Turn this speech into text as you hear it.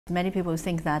Many people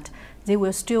think that they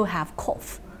will still have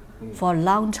cough for a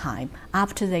long time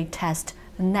after they test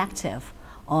negative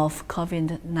of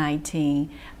COVID-19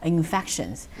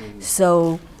 infections.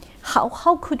 So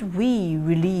how could we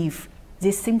relieve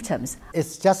these symptoms?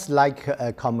 It's just like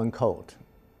a common cold.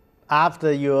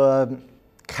 After you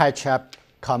catch up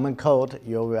common cold,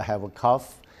 you will have a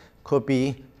cough. Could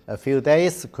be a few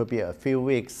days, could be a few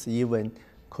weeks, even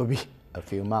could be a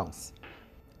few months.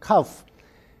 Cough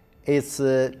is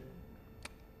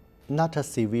not a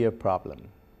severe problem.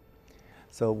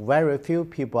 So very few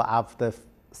people after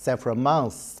several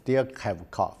months still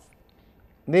have cough.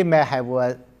 They may have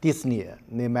a dyspnea,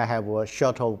 they may have a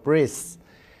short of breath,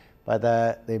 but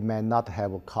they may not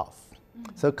have a cough.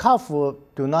 So cough,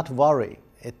 do not worry.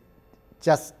 It's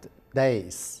just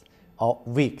days or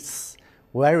weeks,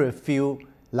 very few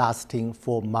lasting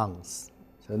for months.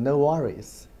 So no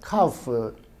worries. Cough,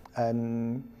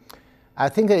 I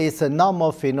think it's a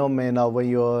normal phenomenon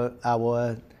when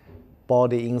our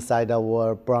body inside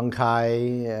our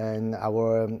bronchi and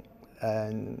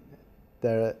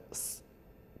the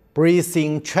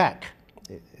breathing tract,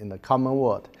 in the common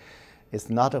word, is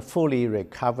not fully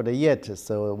recovered yet.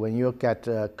 So when you get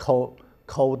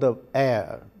cold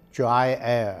air, dry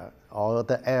air, or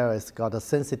the air has got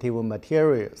sensitive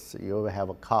materials, you will have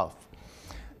a cough.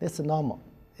 That's normal.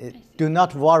 Do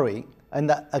not worry. And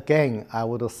again, I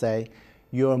would say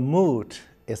your mood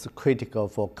is critical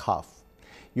for cough.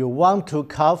 You want to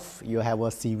cough, you have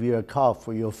a severe cough.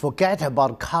 You forget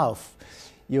about cough,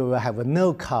 you will have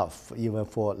no cough even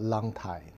for a long time.